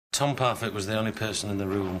Tom Parfitt was the only person in the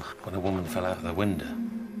room when a woman fell out of the window.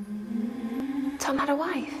 Tom had a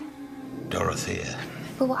wife? Dorothea.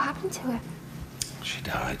 But what happened to her? She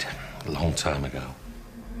died a long time ago.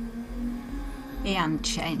 He hadn't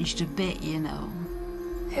changed a bit, you know.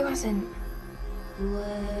 Who hasn't?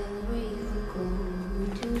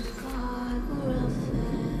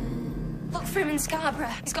 Look for him in Scarborough.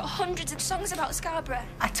 He's got hundreds of songs about Scarborough.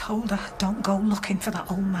 I told her, don't go looking for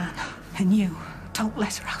that old man. And you, don't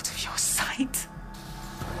let her out of your sight.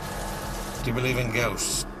 Do you believe in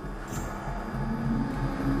ghosts?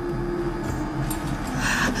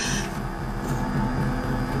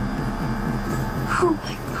 Oh,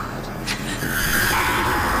 my God.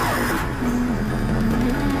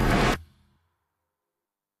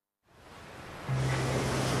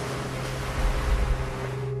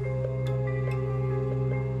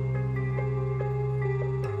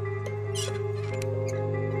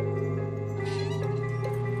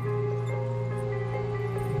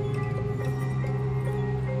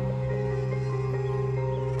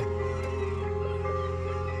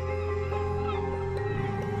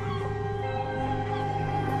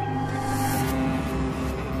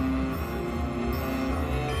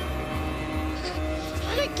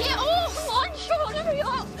 Get off! Come on, Sean, hurry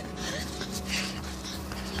up!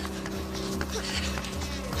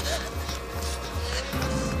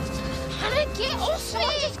 Hannah, get off me!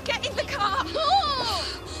 Just get in the car! No!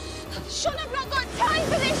 Sean, I've not got time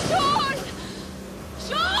for this, Sean!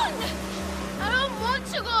 Sean! I don't want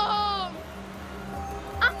to go home!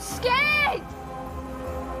 I'm scared!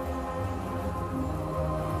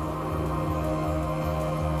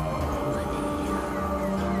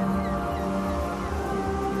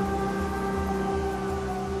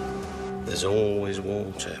 There's always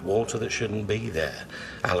water. Water that shouldn't be there.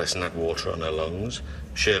 Alison had water on her lungs.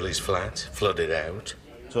 Shirley's flat, flooded out.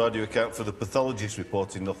 So how do you account for the pathologist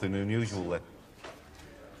reporting nothing unusual then?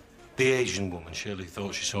 The Asian woman Shirley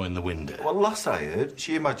thought she saw in the window. Well, last I heard,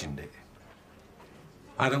 she imagined it.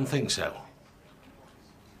 I don't think so.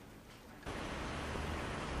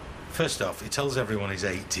 First off, he tells everyone he's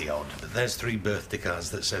 80-odd, but there's 3 birthday cards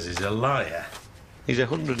that says he's a liar. He's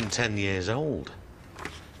 110 years old.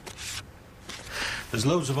 There's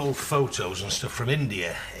loads of old photos and stuff from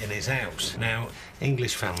India in his house. Now,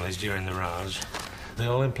 English families during the Raj, they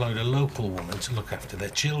all employed a local woman to look after their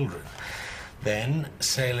children. Then,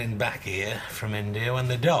 sailing back here from India, when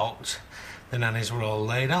they docked, the nannies were all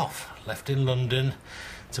laid off, left in London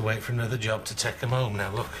to wait for another job to take them home.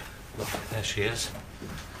 Now, look, there she is.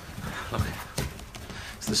 Look,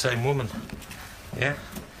 it's the same woman, yeah?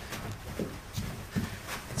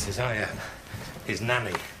 It's his ayah, his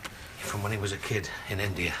nanny, from when he was a kid in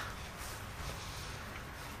India.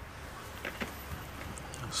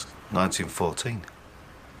 It's 1914.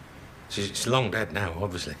 She's long dead now,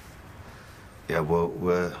 obviously. Yeah, well,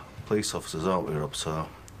 we're police officers, aren't we, Rob? So,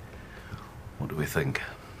 what do we think?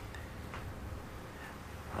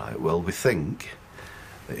 Right, well, we think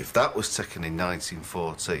that if that was taken in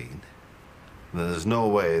 1914, then there's no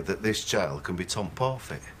way that this child can be Tom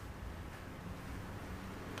Parfitt.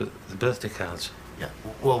 But the birthday cards... Yeah,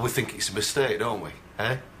 well, we think it's a mistake, don't we?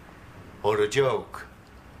 Eh? Or a joke.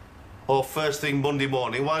 Or first thing Monday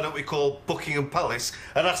morning, why don't we call Buckingham Palace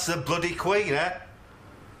and ask the bloody Queen, eh?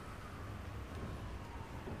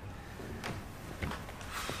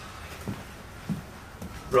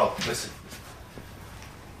 Rob, listen.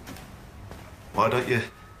 Why don't you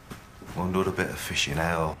go and do a bit of fishing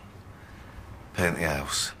out, paint the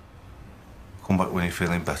house? Come back when you're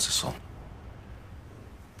feeling better, son.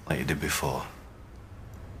 Like you did before.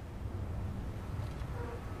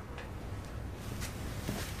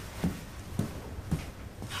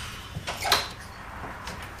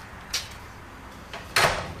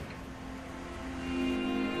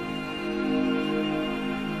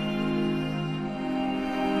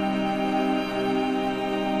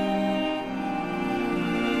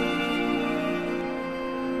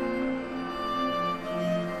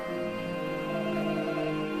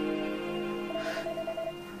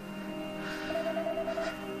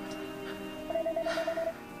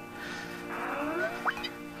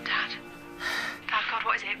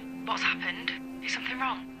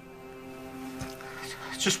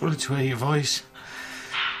 Just wanted to hear your voice.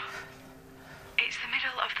 It's the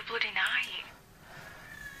middle of the bloody night.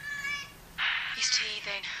 He's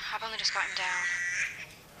teething. I've only just got him down.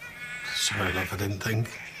 Sorry, love, I didn't think.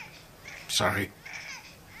 Sorry.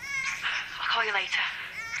 I'll call you later.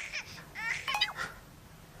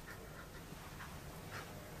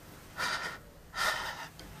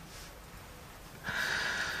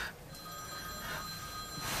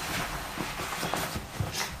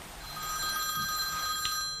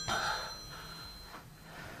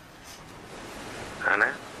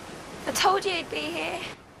 told you he'd be here.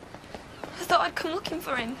 I thought I'd come looking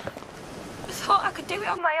for him. I thought I could do it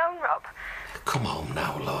on my own, Rob. Come home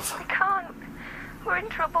now, love. I can't. We're in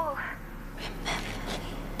trouble. Remember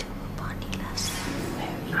me to a body last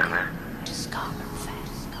very to Scarborough Fair,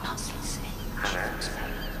 not the same.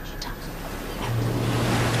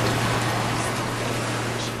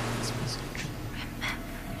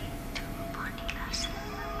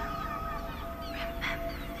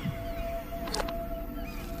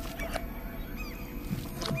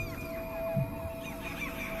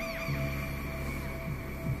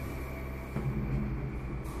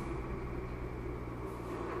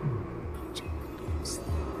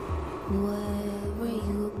 Where were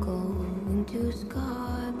you going to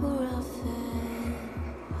Scarborough Fair?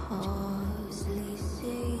 Parsley,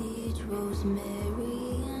 sage,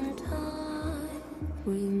 rosemary and thyme.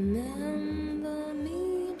 Remember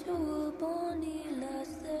me to a bonny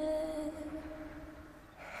lass there.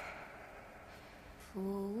 For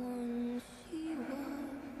once she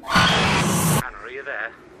was. Hannah, are you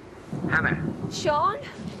there? Hannah? Sean?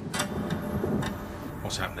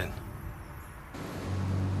 What's happening?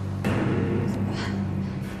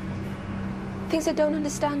 Things I don't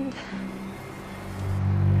understand.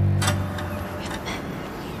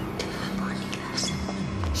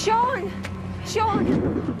 Sean! Sean!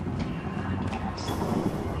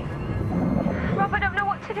 Rob, I don't know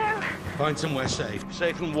what to do. Find somewhere safe.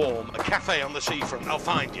 Safe and warm. A cafe on the seafront. I'll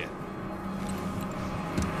find you.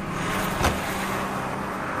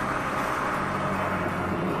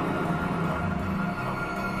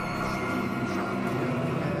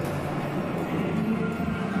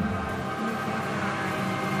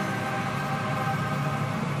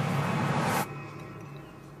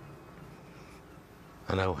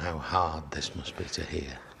 I know how hard this must be to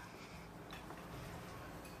hear.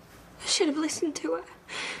 I should have listened to her.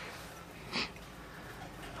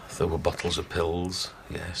 There were bottles of pills,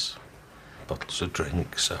 yes. Bottles of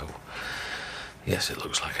drink, so... Yes, it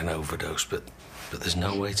looks like an overdose, but there's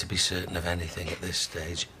no way to be certain of anything at this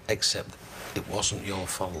stage, except it wasn't your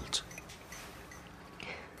fault.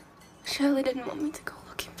 Shirley didn't want me to go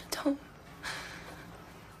looking for Tom.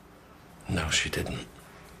 No, she didn't.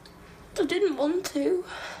 I didn't want to.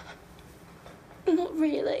 Not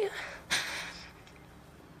really.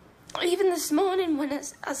 Even this morning when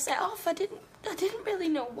I set off, I didn't really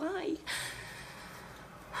know why.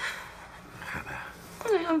 Hannah.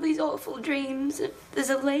 I have these awful dreams. There's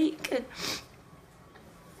a lake,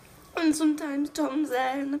 and sometimes Tom's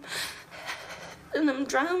there, and I'm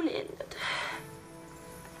drowning.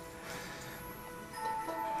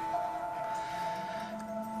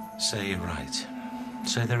 Say you're right.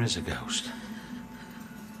 Say there is a ghost.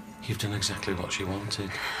 You've done exactly what she wanted.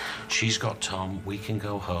 She's got Tom, we can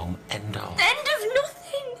go home, end of. End of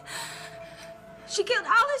nothing! She killed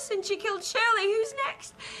Alison, she killed Shirley, who's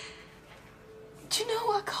next? Do you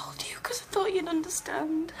know I called you? Because I thought you'd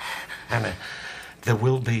understand. Hannah, there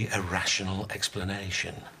will be a rational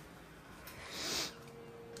explanation.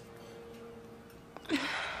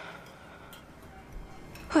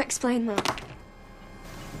 Well, explain that.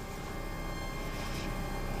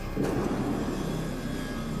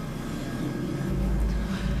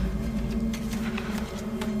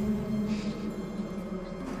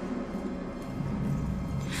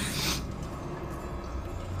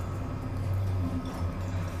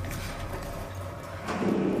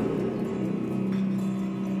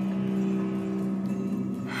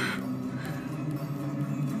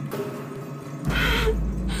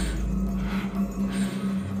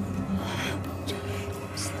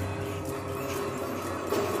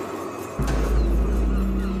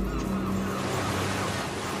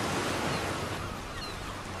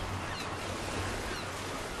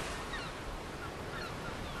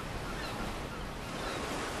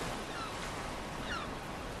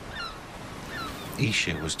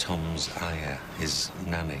 Isha was Tom's ayah, his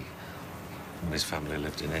nanny, when his family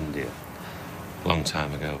lived in India. A long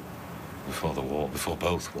time ago, before the war, before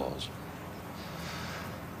both wars.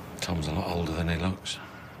 Tom's a lot older than he looks.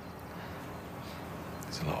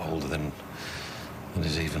 He's a lot older than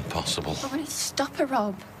is even possible. I need to stop her,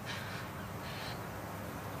 Rob.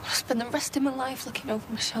 I'll spend the rest of my life looking over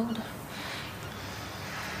my shoulder.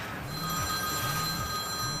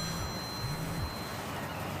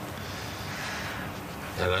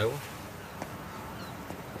 Hello?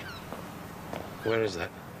 Where is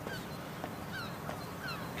that?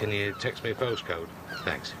 Can you text me a postcode?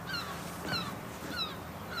 Thanks.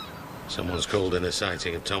 Someone's called in a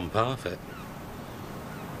sighting of Tom Parfit.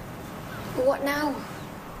 What now?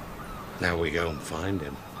 Now we go and find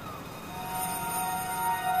him.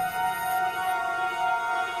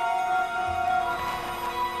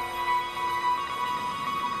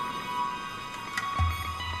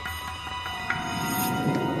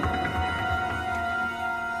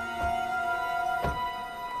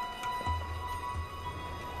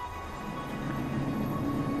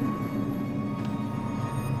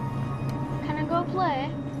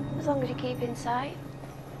 play, as long as you keep in sight.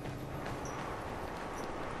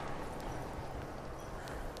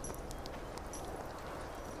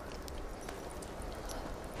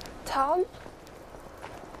 Tom?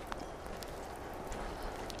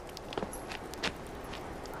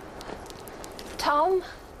 Tom?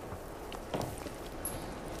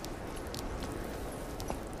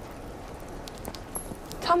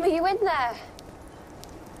 Tom, are you in there?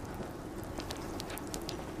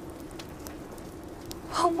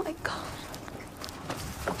 Oh my God.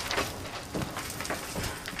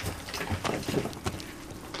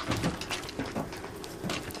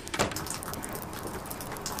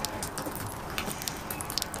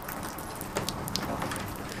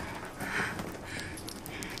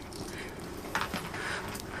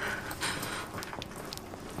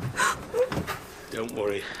 Don't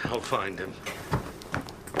worry, I'll find him.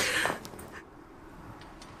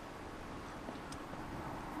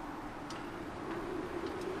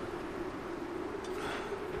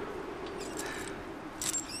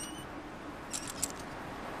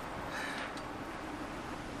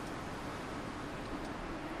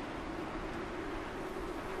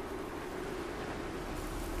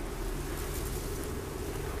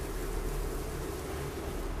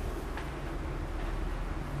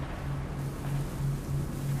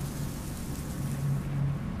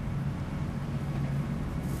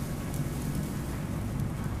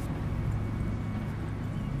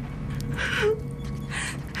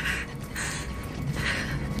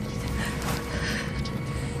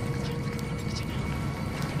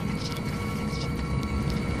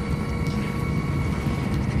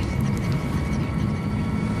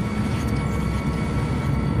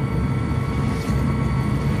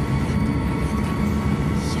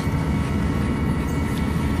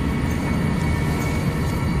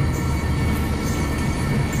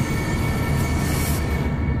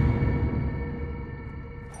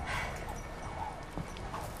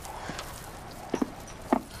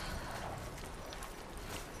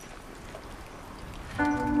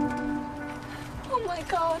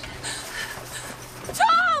 God.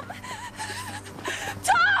 Tom!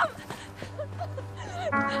 Tom!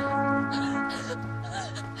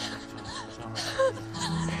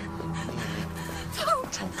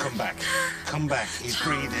 Tom, come back. Come back. He's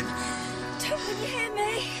breathing. Tom, can you hear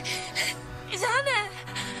me? It's Anna.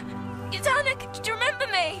 It's Anna. Do you remember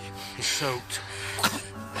me? He's soaked.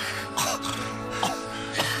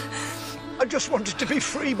 I just wanted to be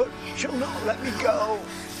free, but she'll not let me go.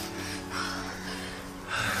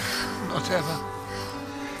 Not ever.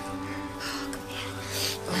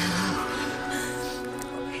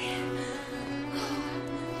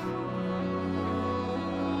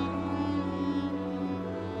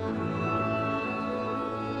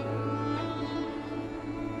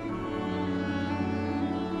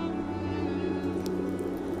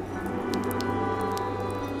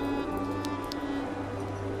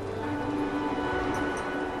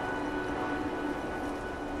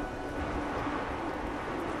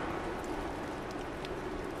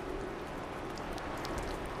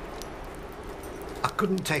 I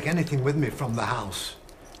couldn't take anything with me from the house.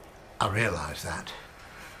 I realised that.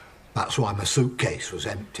 That's why my suitcase was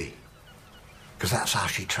empty. Because that's how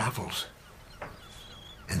she travels.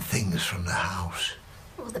 In things from the house.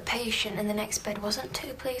 Well, the patient in the next bed wasn't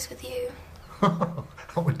too pleased with you.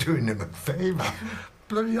 I was doing him a favour.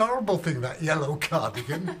 Bloody horrible thing, that yellow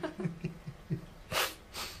cardigan.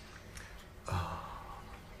 Oh.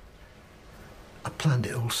 I planned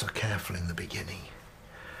it all so carefully in the beginning.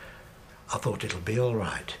 I thought it'll be all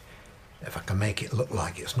right if I can make it look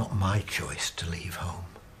like it's not my choice to leave home.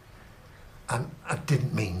 And I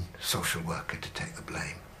didn't mean social worker to take the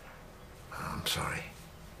blame. I'm sorry.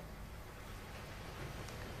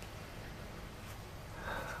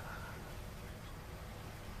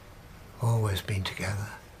 Always been together.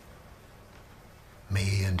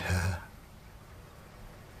 Me and her.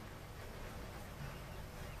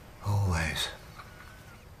 Always.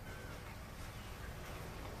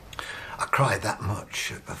 I cried that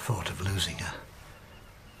much at the thought of losing her.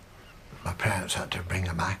 My parents had to bring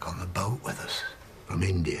her back on the boat with us from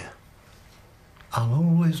India. I'll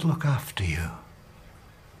always look after you,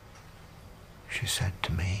 she said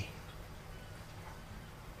to me.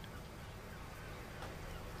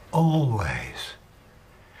 Always.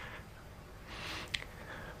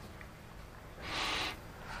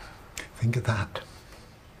 Think of that.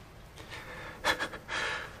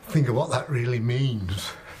 Think of what that really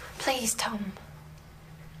means. Please, Tom.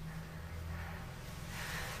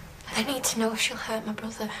 I don't need to know if she'll hurt my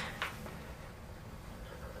brother.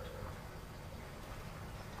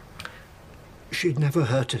 She'd never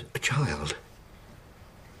hurt a child.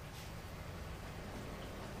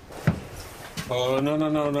 Oh, no,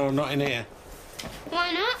 not in here.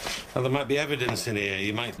 Why not? Well, there might be evidence in here.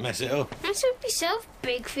 You might mess it up. Mess up yourself,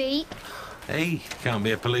 big feet. Hey, can't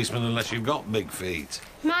be a policeman unless you've got big feet.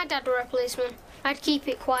 My dad were a policeman. I'd keep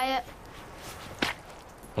it quiet.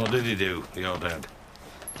 What did he do, your dad?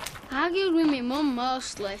 Argued with my mum,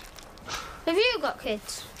 mostly. Have you got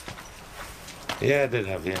kids? Yeah, I did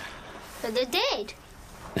have you. But they did?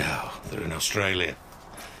 No, they're in Australia.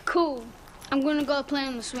 Cool. I'm gonna go play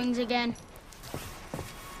on the swings again.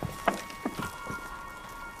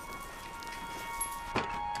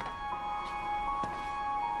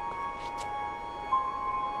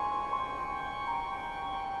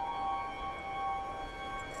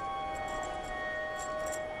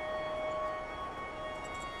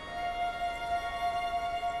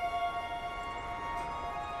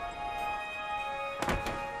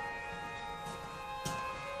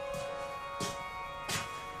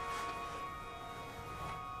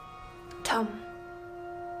 Tom,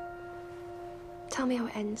 tell me how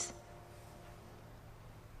it ends.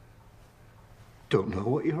 Don't know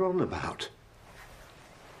what you're on about.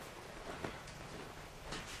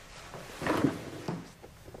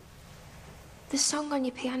 The song on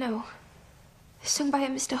your piano, sung by a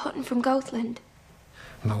Mr. Hutton from Gothland.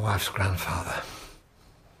 My wife's grandfather.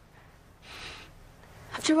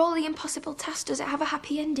 After all the impossible tasks, does it have a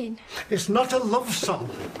happy ending? It's not a love song.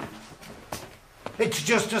 It's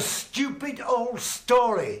just a stupid old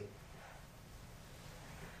story.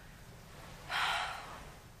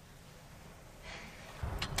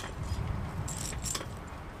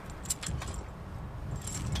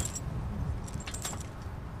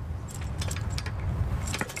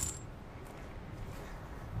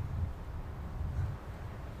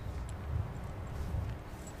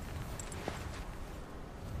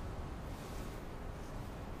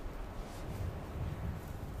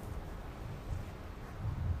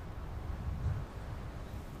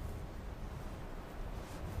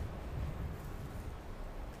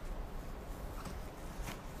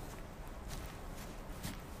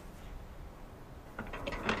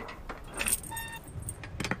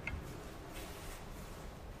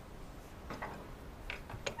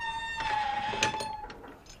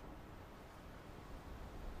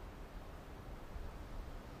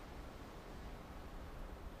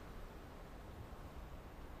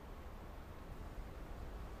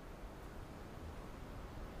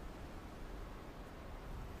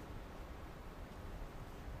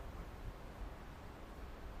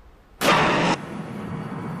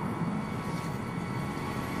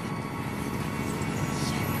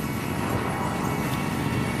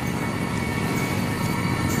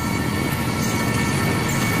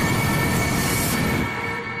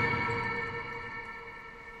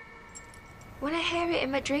 When I hear it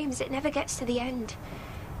in my dreams, it never gets to the end.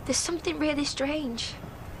 There's something really strange.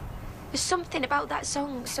 There's something about that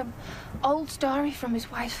song, some old story from his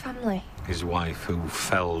wife's family. His wife who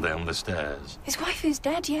fell down the stairs. His wife who's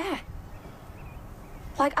dead, yeah.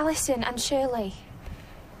 Like Alison and Shirley.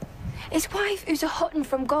 His wife who's a Hutton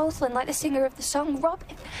from Gothland, like the singer of the song. Rob,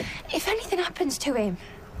 if anything happens to him...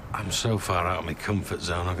 I'm so far out of my comfort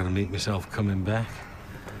zone, I'm going to meet myself coming back.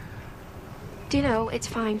 Do you know, it's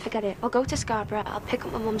fine, forget it. I'll go to Scarborough, I'll pick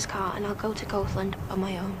up my mum's car, and I'll go to Gothland on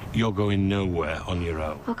my own. You're going nowhere on your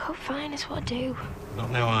own. I'll go fine, it's what I do.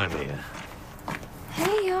 Not now I'm here.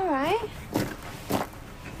 Hey, you all right?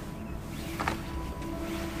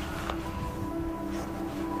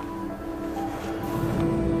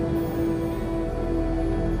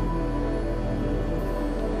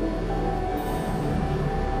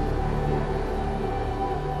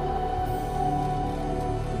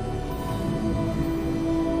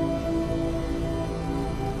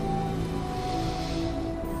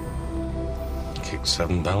 Kicked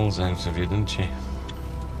 7 bells out of you, didn't she?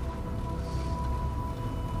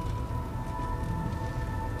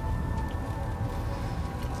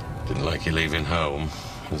 Didn't like you leaving home,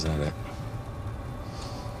 was that it?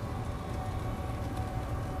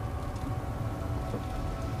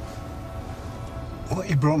 What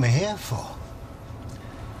you brought me here for?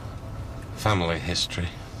 Family history.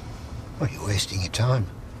 Well, you're wasting your time.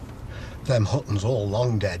 Them Huttons all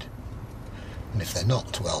long dead. And if they're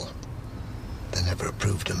not, well, they never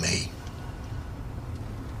approved of me.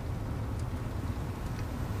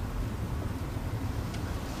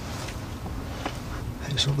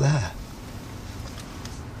 It's up there.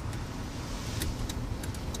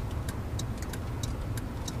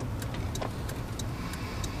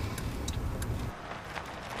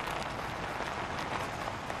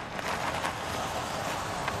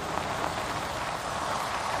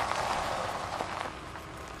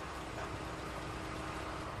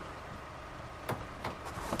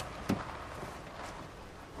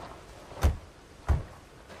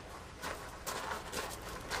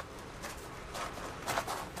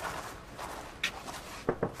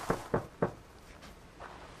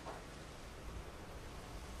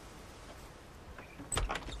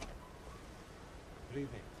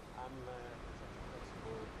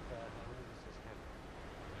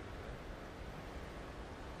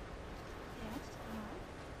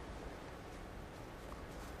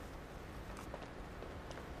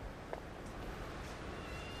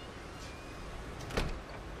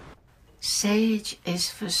 Sage is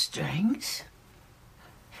for strength,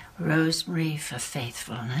 rosemary for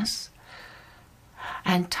faithfulness,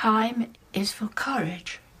 and thyme is for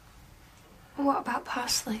courage. What about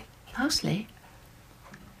parsley? Parsley?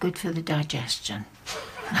 Good for the digestion.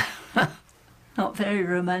 Not very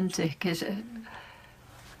romantic, is it?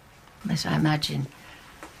 Unless I imagine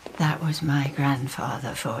that was my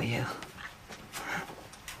grandfather for you.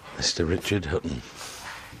 Mr. Richard Hutton.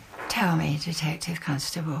 Tell me, Detective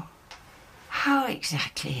Constable, how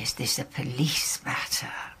exactly is this a police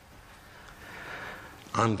matter?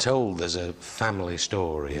 I'm told there's a family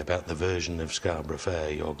story about the version of Scarborough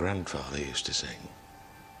Fair your grandfather used to sing.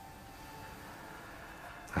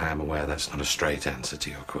 I am aware that's not a straight answer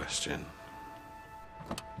to your question.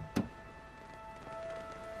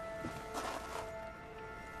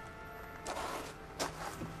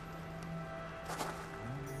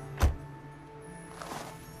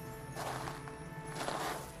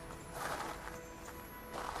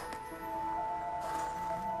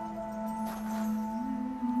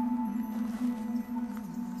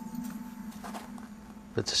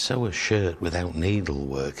 But to sew a shirt without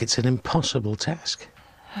needlework, it's an impossible task.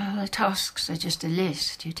 Well, the tasks are just a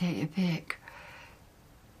list. You take your pick.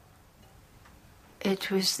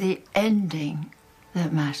 It was the ending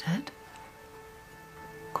that mattered,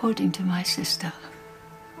 according to my sister.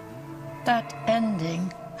 That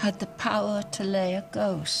ending had the power to lay a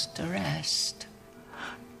ghost to rest.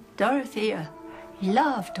 Dorothea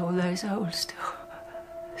loved all those old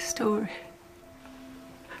stories.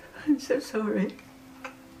 I'm so sorry.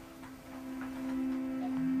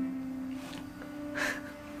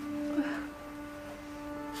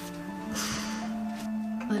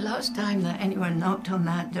 The last time that anyone knocked on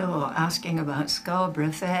that door asking about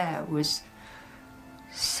Scarborough Fair was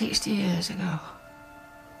 60 years ago.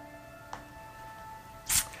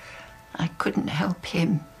 I couldn't help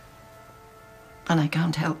him, and I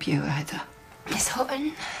can't help you either. Miss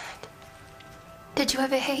Hutton, did you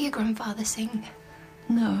ever hear your grandfather sing?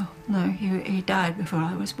 No, he died before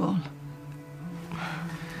I was born.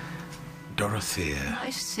 Dorothea. My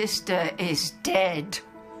sister is dead.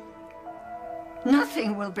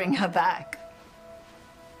 Nothing will bring her back.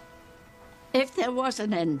 If there was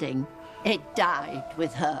an ending, it died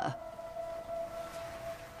with her.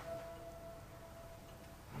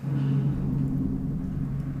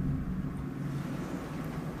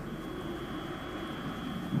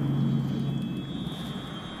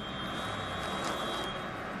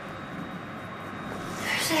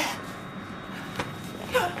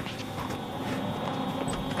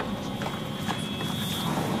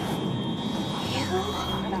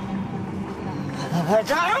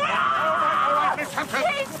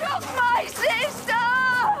 He took my sister!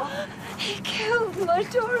 He killed my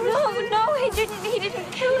daughter. No, he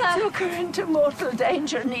didn't kill her. He took her into mortal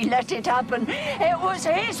danger and he let it happen. It was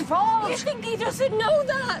his fault. You think he doesn't know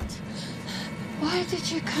that? Why did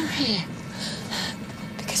you come here?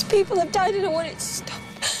 Because people have died and I want it to stop.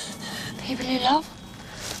 People you love?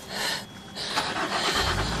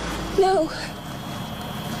 No.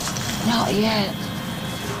 Not yet.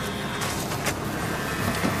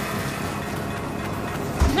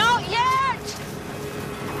 Not yet!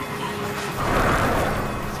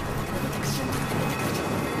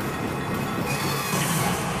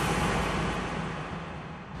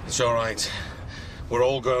 It's all right. We're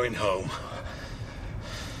all going home.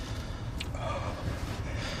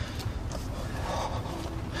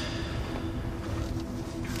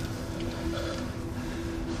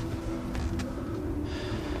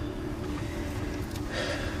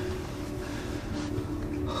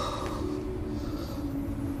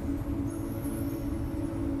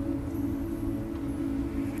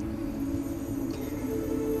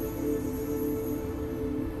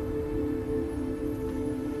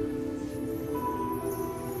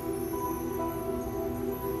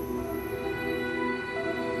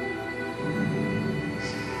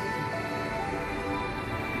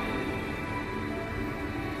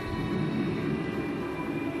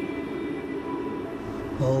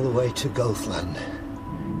 All the way to Gothland,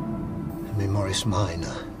 and me Morris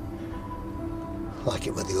Minor, like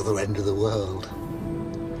it were the other end of the world.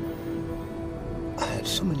 I had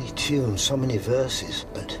so many tunes, so many verses,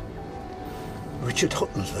 but Richard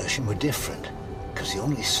Hutton's version were different, because he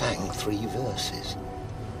only sang 3 verses.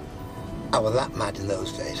 I was that mad in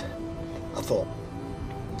those days. I thought,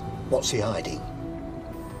 what's he hiding?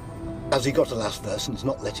 Has he got the last verse and's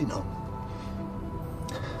not letting on?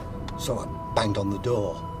 So I banged on the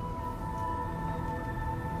door.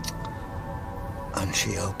 And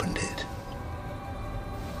she opened it.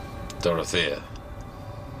 Dorothea.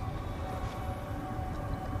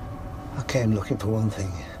 I came looking for one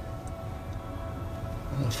thing.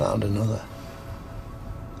 I found another.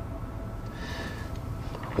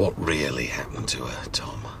 What really happened to her,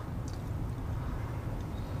 Tom?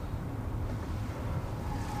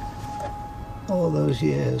 All those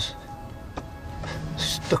years,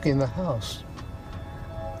 stuck in the house.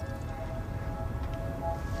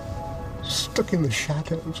 Stuck in the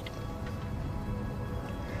shadows.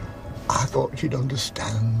 I thought you'd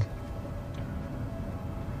understand.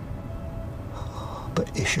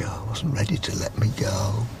 But Isha wasn't ready to let me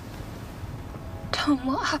go. Tom,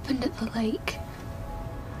 what happened at the lake?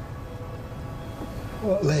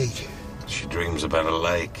 What lake? She dreams about a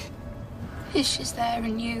lake. Isha's there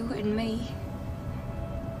and you and me.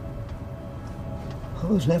 There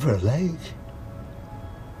was never a lake.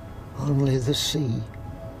 Only the sea.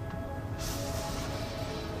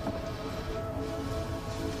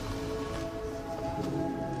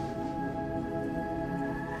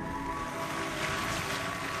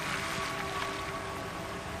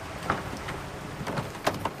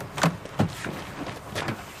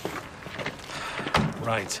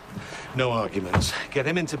 Right. No arguments. Get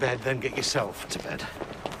him into bed, then get yourself to bed.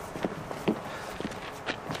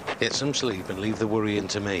 Get some sleep and leave the worrying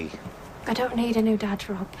to me. I don't need a new dad,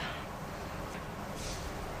 Rob.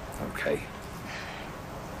 Okay.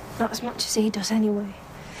 Not as much as he does anyway.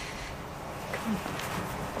 Come on.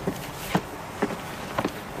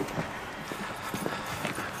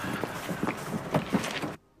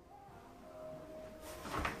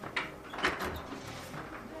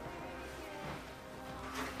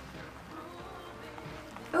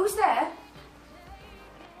 Who's there?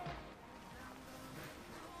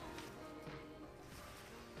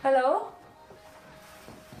 Hello?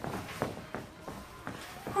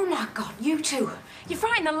 Oh my God, you two. You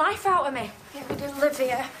frightened the life out of me. Yeah, we do live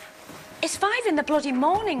here. It's 5 in the bloody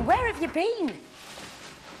morning. Where have you been?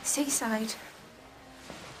 Seaside.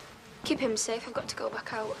 Keep him safe. I've got to go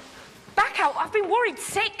back out. Back out? I've been worried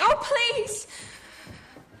sick. Oh, please!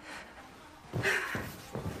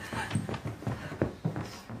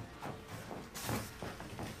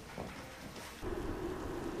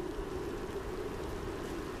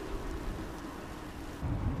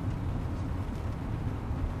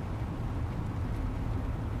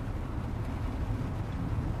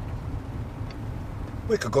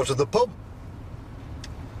 We could go to the pub.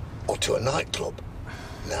 Or to a nightclub.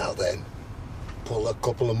 Now then, pull a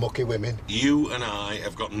couple of mucky women. You and I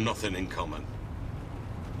have got nothing in common.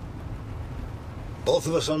 Both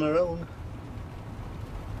of us on our own.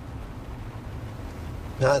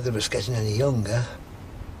 Neither of us getting any younger.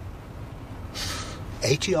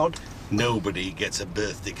 80-odd. Nobody gets a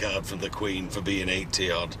birthday card from the Queen for being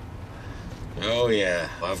 80-odd. Oh, yeah,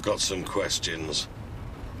 I've got some questions.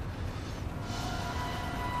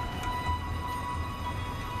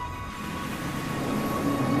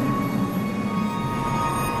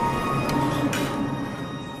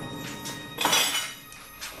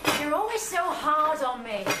 You're always so hard on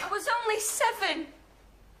me. I was only 7.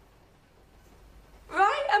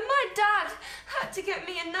 Right? And my dad had to get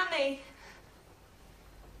me a nanny.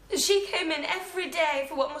 She came in every day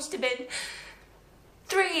for what must have been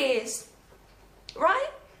 3 years. Right?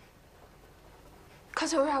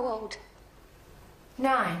 Because we're how old?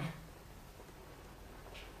 9.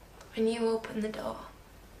 When you opened the door.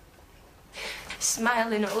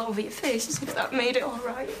 Smiling all over your face as if that made it all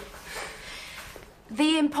right.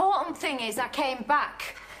 The important thing is I came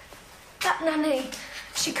back. That nanny,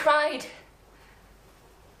 she cried.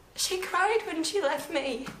 She cried when she left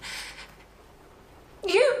me.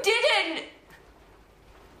 You didn't!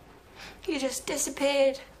 You just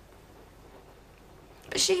disappeared.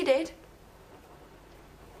 But she did.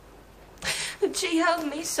 And she held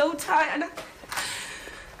me so tight and I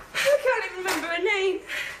can't even remember her name.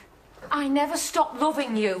 I never stopped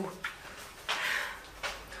loving you.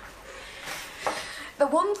 The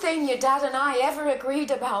one thing your dad and I ever agreed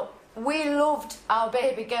about, we loved our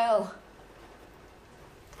baby girl.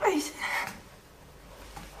 I used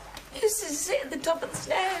to sit at the top of the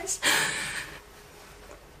stairs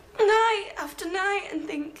night after night and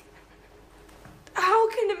think, how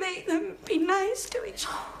can I make them be nice to each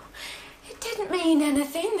other? It didn't mean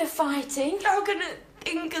anything, the fighting. How can I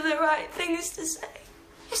think of the right things to say?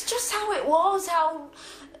 It's just how it was, how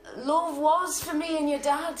love was for me and your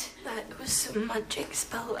dad. Like there was some magic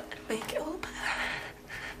spell that would make it all better.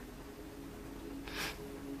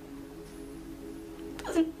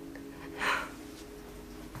 But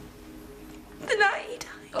the night he died.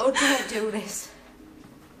 Oh, don't do this.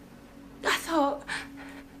 I thought,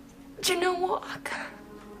 do you know what? I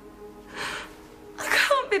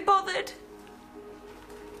can't be bothered.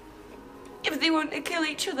 If they want to kill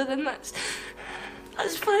each other, then that's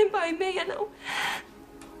fine by me, you know.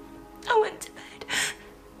 I went to bed.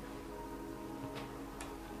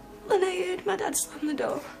 And I heard my dad slam the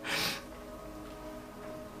door.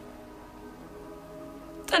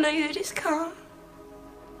 And I heard his car.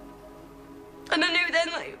 And I knew then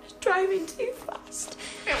that he was driving too fast.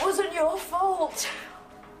 It wasn't your fault.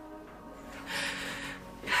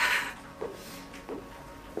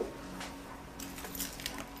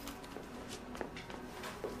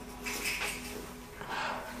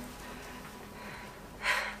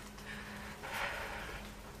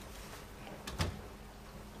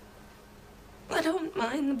 I don't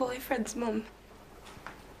mind the boyfriend's mum.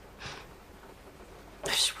 I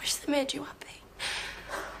just wish they made you happy.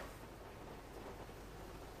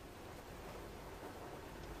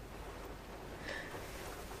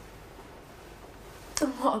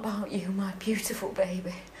 And what about you, my beautiful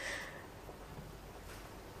baby?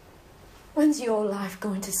 When's your life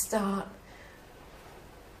going to start?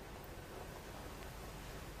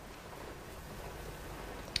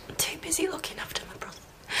 I'm too busy looking after my brother.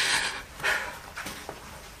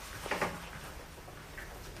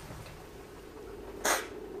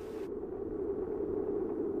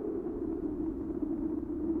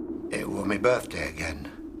 It was my birthday again.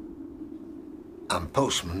 And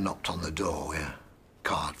postman knocked on the door with a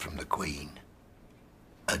card from the Queen.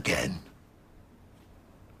 Again.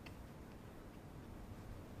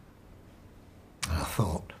 And I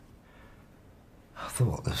thought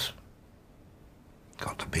there's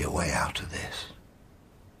got to be a way out of this.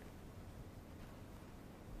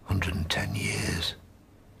 110 years.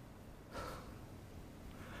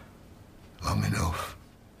 Long enough.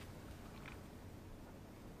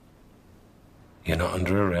 You're not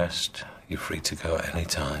under arrest. You're free to go at any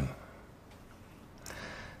time.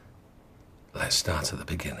 Let's start at the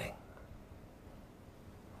beginning.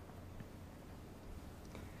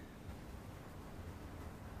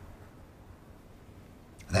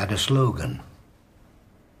 They had a slogan.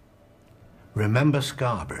 Remember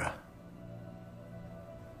Scarborough.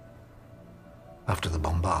 After the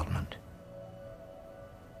bombardment.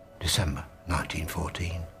 December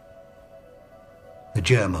 1914. The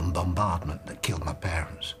German bombardment that killed my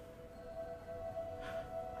parents.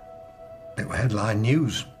 It was headline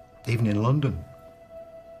news, even in London.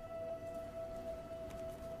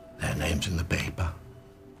 Their names in the paper.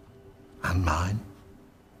 And mine.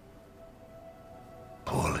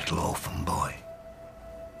 Poor little orphan boy.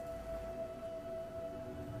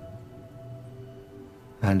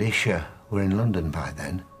 And Isha were in London by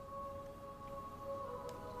then.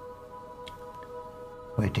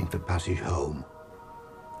 Waiting for passage home.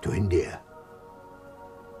 To India.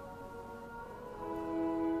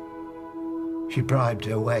 She bribed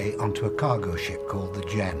her way onto a cargo ship called the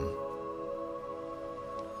Gem.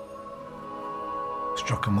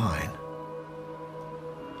 Struck a mine.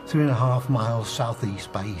 3.5 miles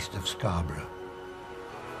southeast by east of Scarborough.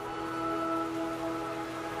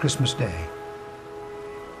 Christmas Day,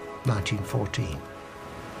 1914.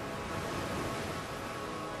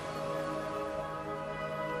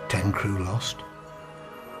 10 crew lost.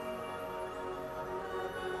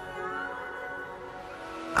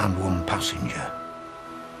 And 1 passenger.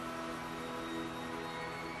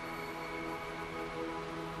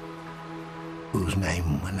 Whose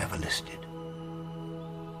name were never listed.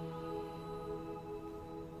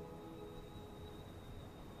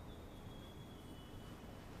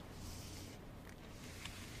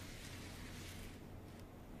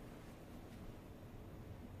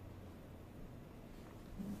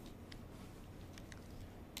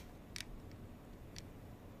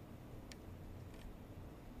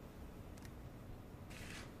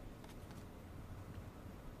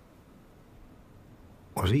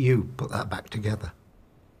 Was it you put that back together?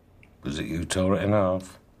 Was it you tore it in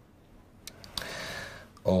half?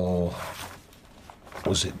 Or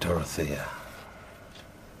was it Dorothea?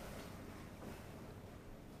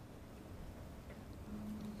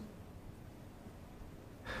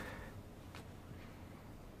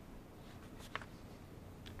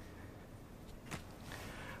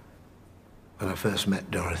 When I first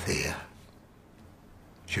met Dorothea,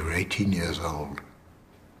 she was 18 years old.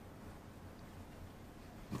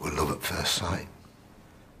 We were love at first sight.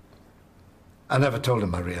 I never told her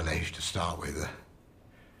my real age to start with.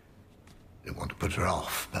 Didn't want to put her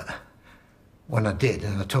off, but when I did,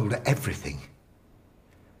 and I told her everything.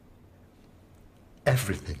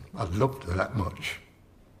 Everything. I loved her that much.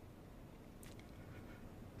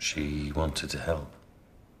 She wanted to help.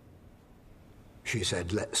 She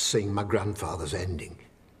said, let's sing my grandfather's ending.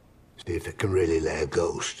 See if it can really lay a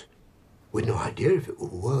ghost. We'd no idea if it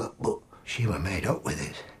would work, but she were made up with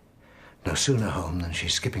it. No sooner home than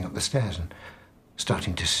she's skipping up the stairs and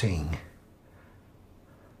starting to sing.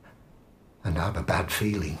 And I have a bad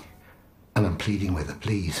feeling. And I'm pleading with her,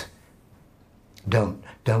 please. Don't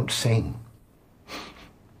sing.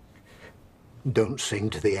 Don't sing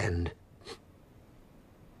to the end.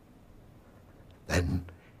 Then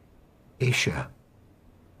Isha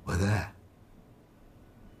were there.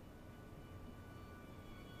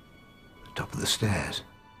 At the top of the stairs.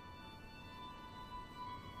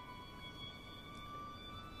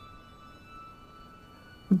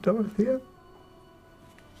 And Dorothea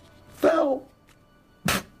fell.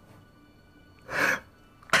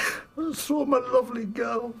 I saw my lovely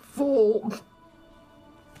girl fall.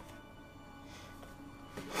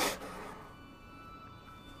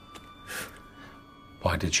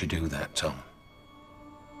 Why did she do that, Tom?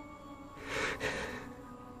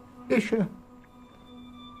 Isha.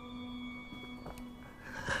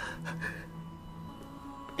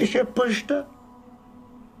 Isha pushed her.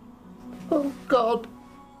 Oh, God.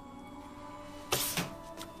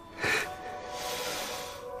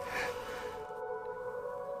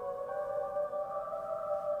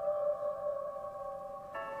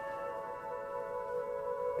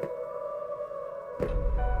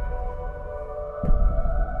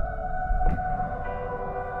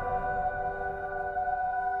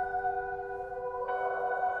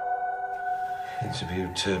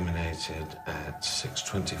 Interview terminated at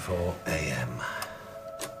 6:24 a.m.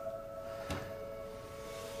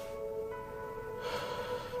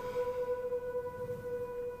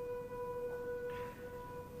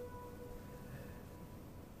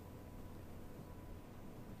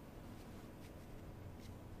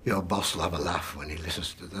 Your boss will have a laugh when he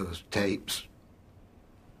listens to those tapes.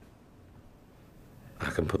 I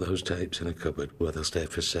can put those tapes in a cupboard where they'll stay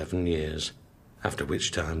for 7 years, after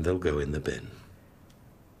which time they'll go in the bin.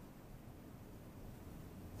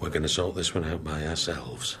 We're going to sort this one out by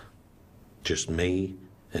ourselves. Just me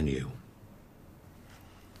and you.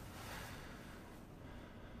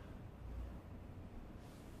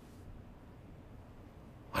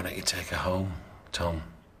 Why don't you take her home, Tom?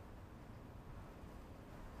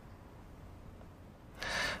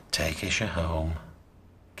 Take Isha home.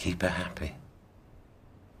 Keep her happy.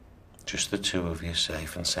 Just the two of you,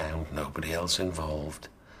 safe and sound, nobody else involved.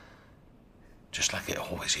 Just like it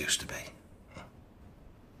always used to be.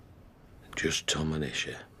 Just Tom and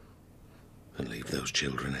Isha. And leave those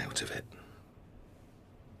children out of it.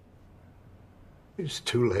 It's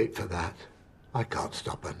too late for that. I can't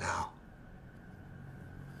stop her now.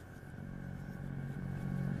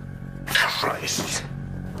 Christ!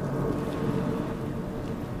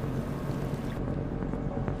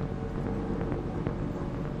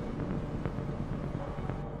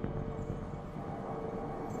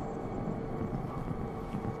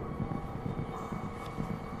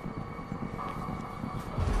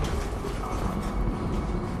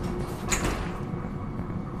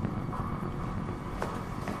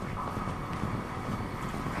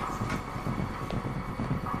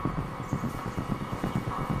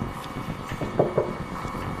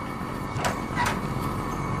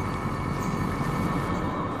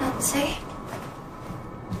 Nancy?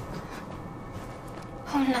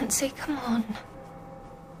 Oh, Nancy, come on.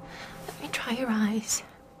 Let me dry your eyes.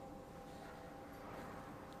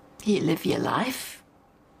 You live your life,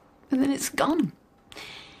 and then it's gone.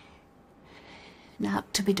 Now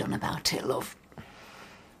to be done about it, love.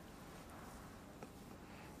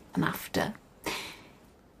 And after,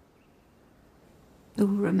 you'll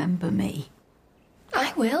remember me.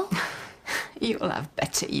 I will. You'll have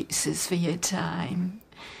better uses for your time.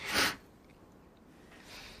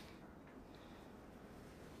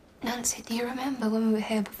 Nancy, do you remember when we were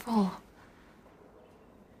here before?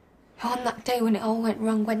 On that day when it all went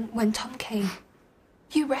wrong, when Tom came.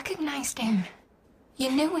 You recognised him.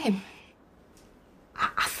 You knew him.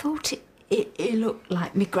 I thought it looked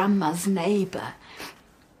like my grandma's neighbour.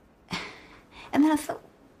 And then I thought,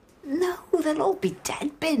 no, they'll all be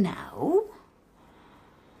dead by now.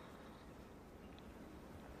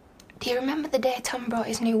 Do you remember the day Tom brought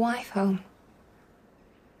his new wife home?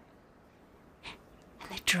 And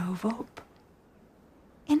they drove up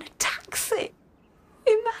in a taxi.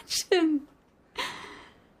 Imagine.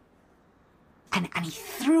 And he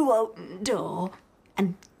threw open the door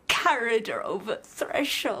and carried her over the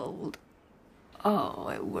threshold. Oh,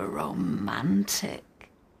 it were romantic.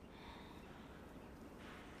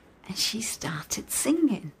 And she started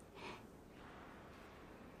singing.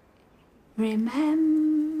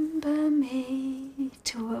 Remember me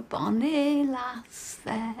to a bonny lass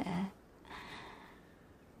there.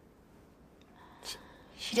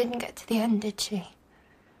 She didn't get to the end, did she?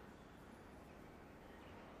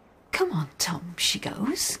 Come on, Tom, she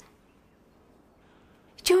goes.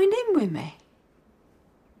 Join in with me.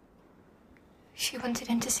 She wanted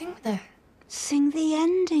him to sing with her. Sing the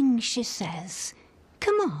ending, she says.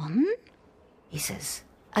 Come on. He says,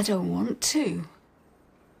 I don't want to.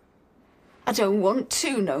 I don't want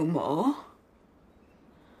to no more.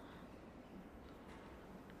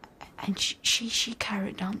 And she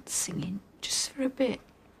carried on singing just for a bit.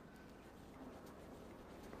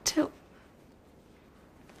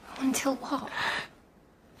 Until what?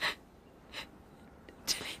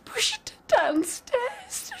 Till he pushed her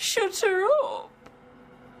downstairs to shut her up.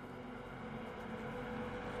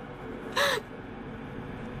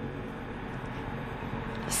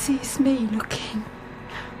 He sees me looking.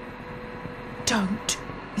 Don't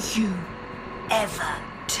you ever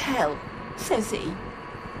tell, says he.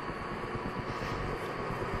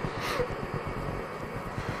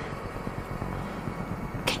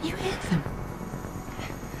 Can you hear them?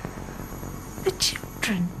 The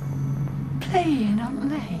children playing on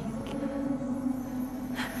the lake.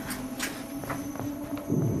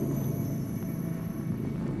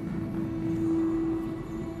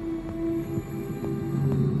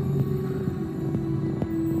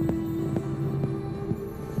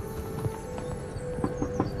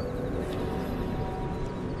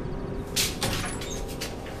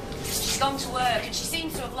 She's gone to work and she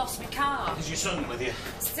seems to have lost my car. Is your son with you?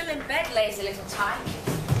 Still in bed, lazy little tyke.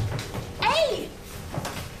 Hey!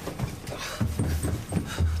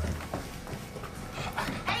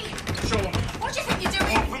 Hey! Sean! What do you think you're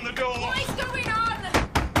doing? Open the door! What is going on?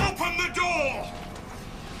 Open the door!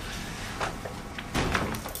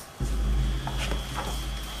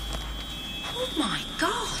 Oh my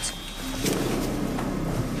God!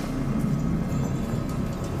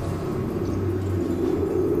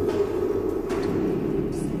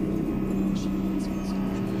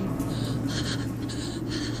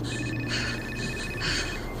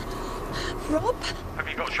 Rob? Have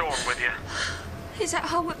you got Sean with you? He's at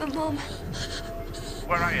home with my mum.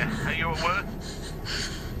 Where are you? Are you at work?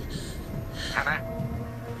 Hannah?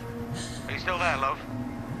 Are you still there, love?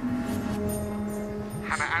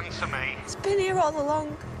 Hannah, answer me. It's been here all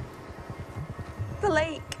along. The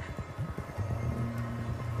lake.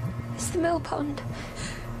 It's the mill pond.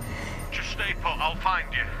 Just stay put, I'll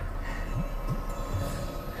find you.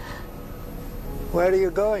 Where are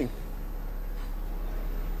you going?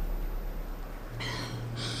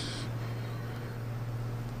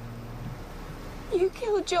 You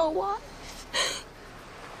killed your wife.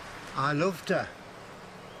 I loved her.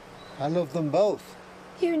 I loved them both.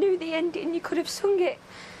 You knew the ending, you could have sung it.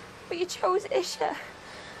 But you chose Isha.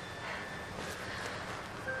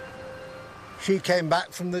 She came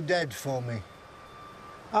back from the dead for me.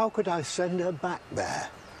 How could I send her back there?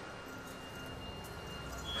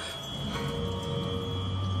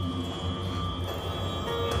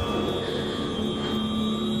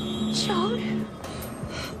 Sean?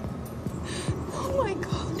 Oh my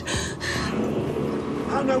God.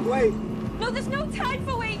 Hannah, wait! No, there's no time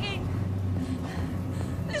for waiting.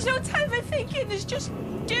 There's no time for thinking, there's just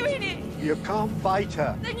doing it. You can't fight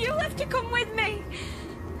her. Then you'll have to come with me.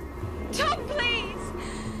 Tom, please.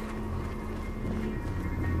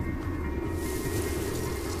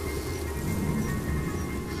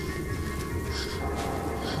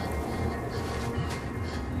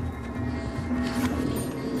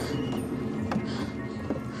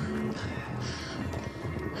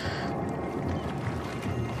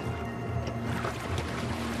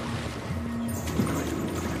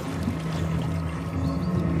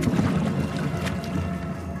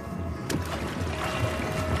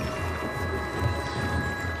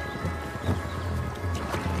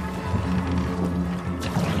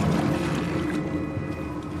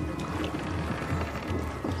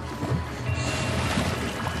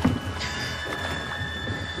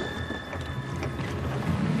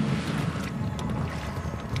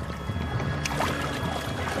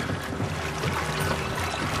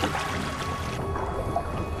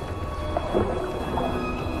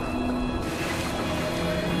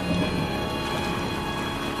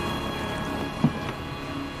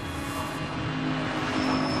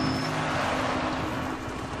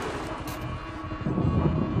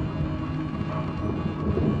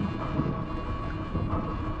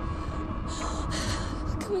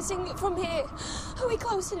 Sing it from here. Are we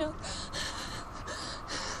close enough?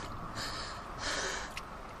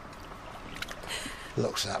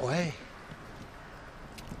 Looks that way.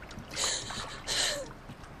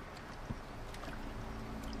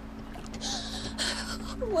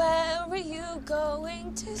 Where are you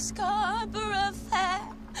going to Scarborough Fair?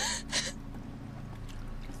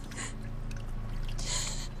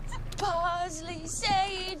 Parsley,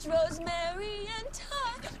 sage, rosemary and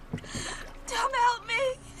thyme. Tom, help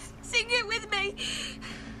me. Sing it with me.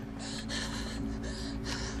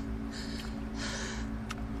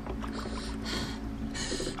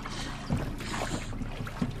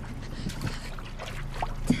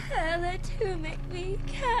 You make me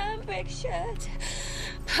cambric shirt,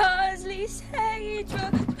 parsley, sage.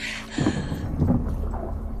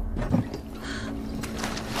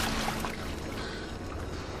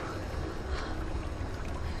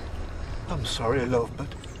 I'm sorry, love, but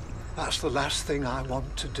that's the last thing I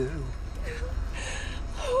want to do.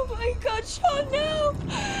 Oh my God, Sean, no!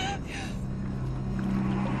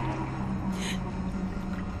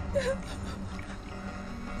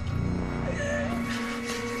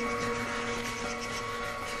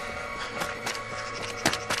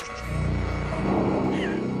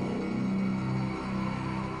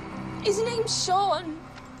 His name's Sean.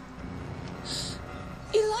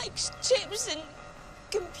 He likes chips and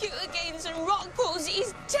computer games and rock pools.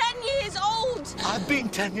 He's 10 years old. I've been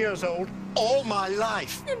 10 years old all my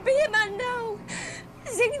life. And be a man now.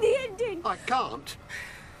 Sing the ending. I can't.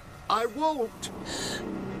 I won't.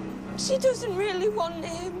 She doesn't really want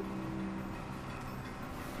him.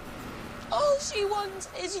 All she wants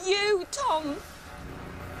is you, Tom.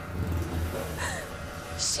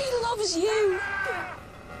 She loves you.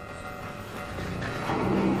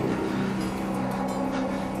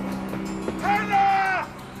 Hannah!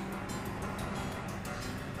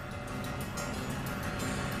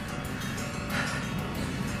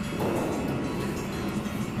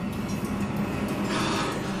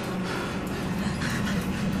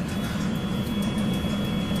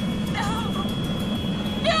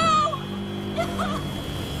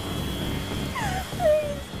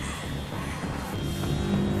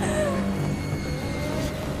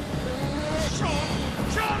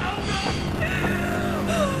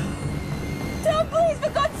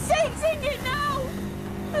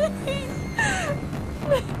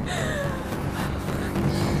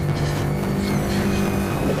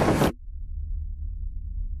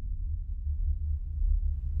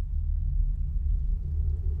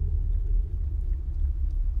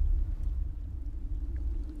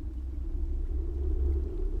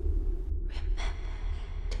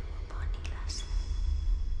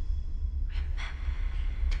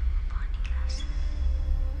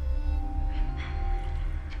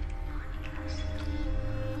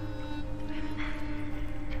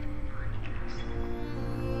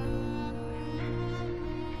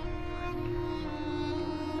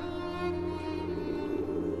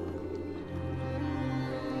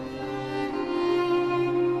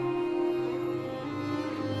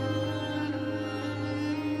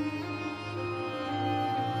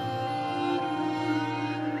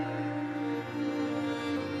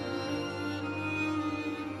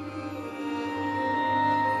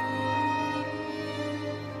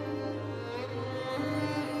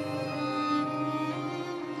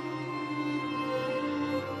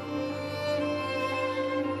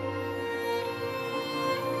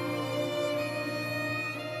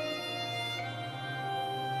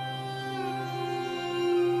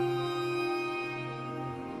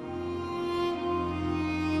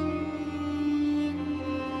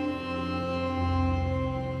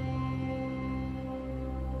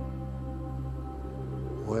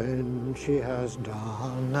 When she has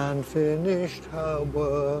done and finished her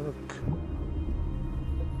work,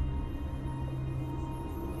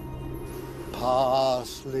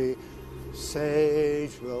 parsley,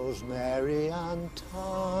 sage, rosemary and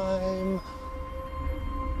thyme.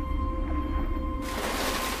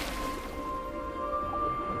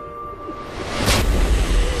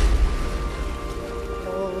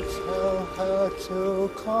 Oh, tell her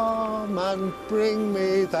to come and bring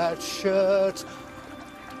me that shirt.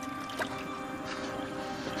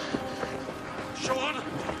 Sean!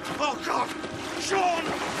 Oh, God! Sean!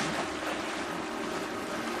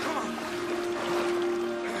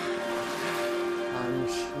 And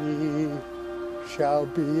she shall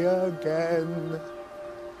be again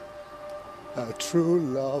a true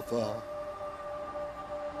lover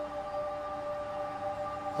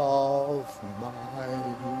of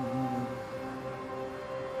mine.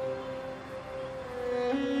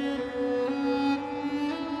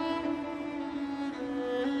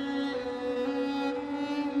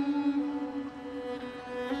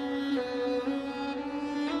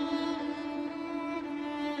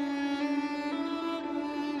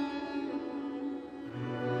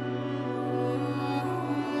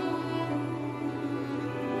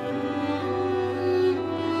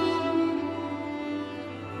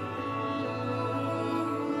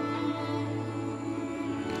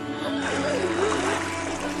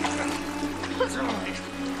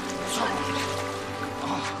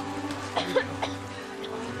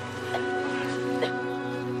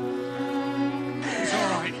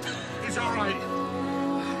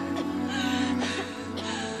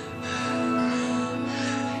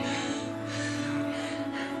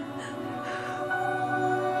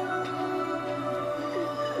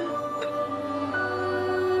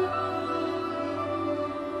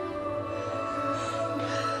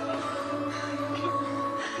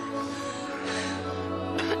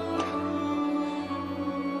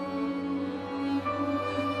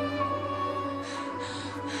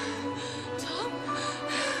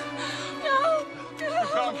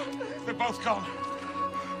 both gone.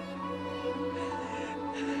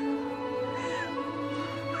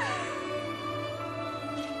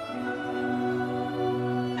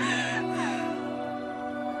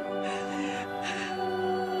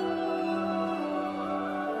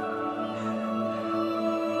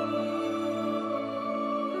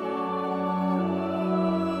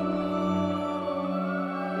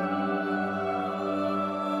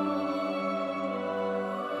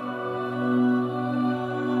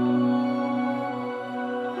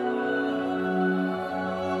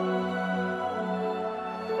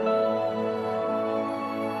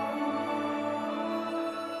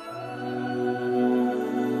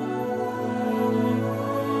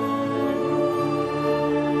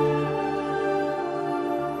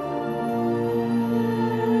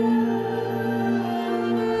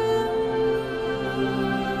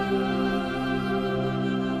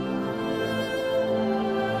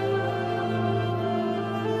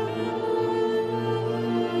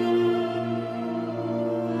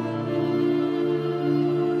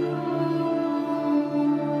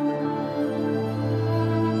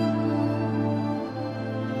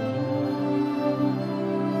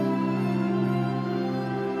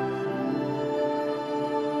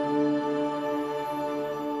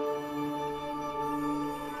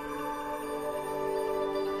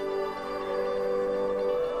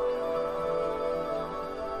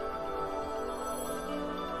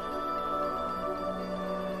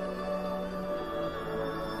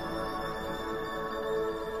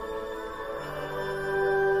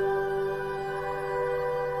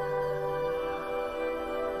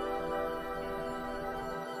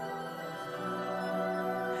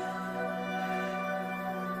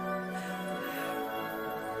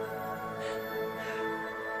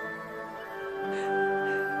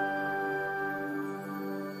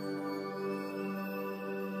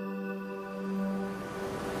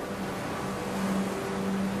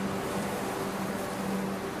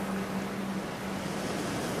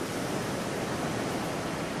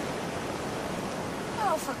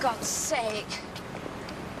 Oh, for God's sake.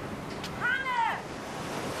 Hannah!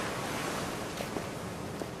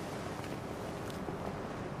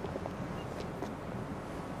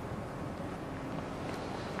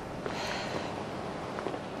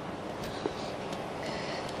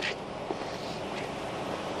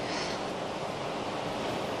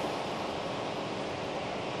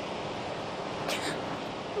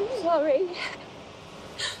 I'm sorry.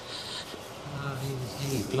 Oh,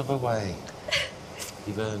 hey, glove away.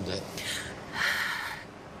 You've earned it.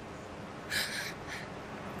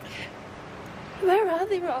 Where are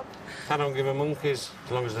they, Rob? I don't give a monkeys,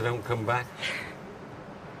 as long as they don't come back.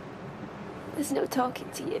 There's no talking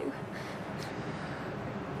to you.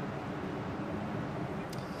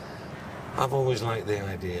 I've always liked the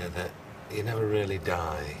idea that you never really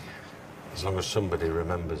die, as long as somebody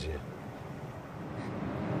remembers you.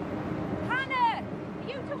 Hannah! Are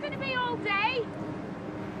you two going to be all day?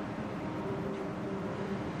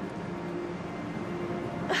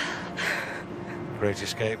 Great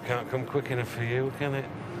escape can't come quick enough for you, can it?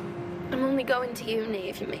 I'm only going to uni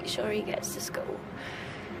if you make sure he gets to school.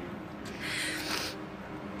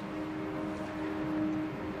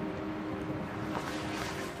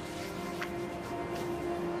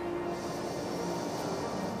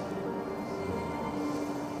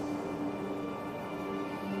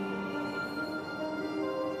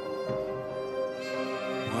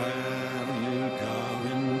 Where you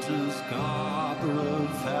going to Scarborough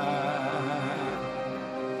Fair?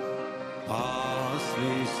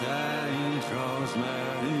 Parsley, sage,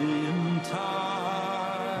 rosemary and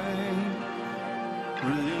thyme.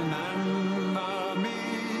 Remember me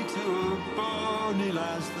to a bonny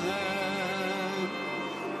lass there.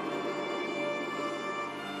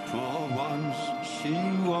 For once she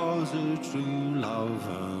was a true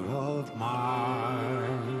lover of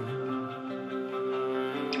mine.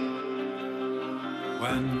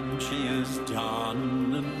 When she is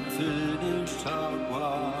done and finished her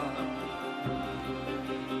work,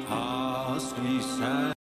 parsley,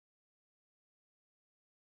 sage,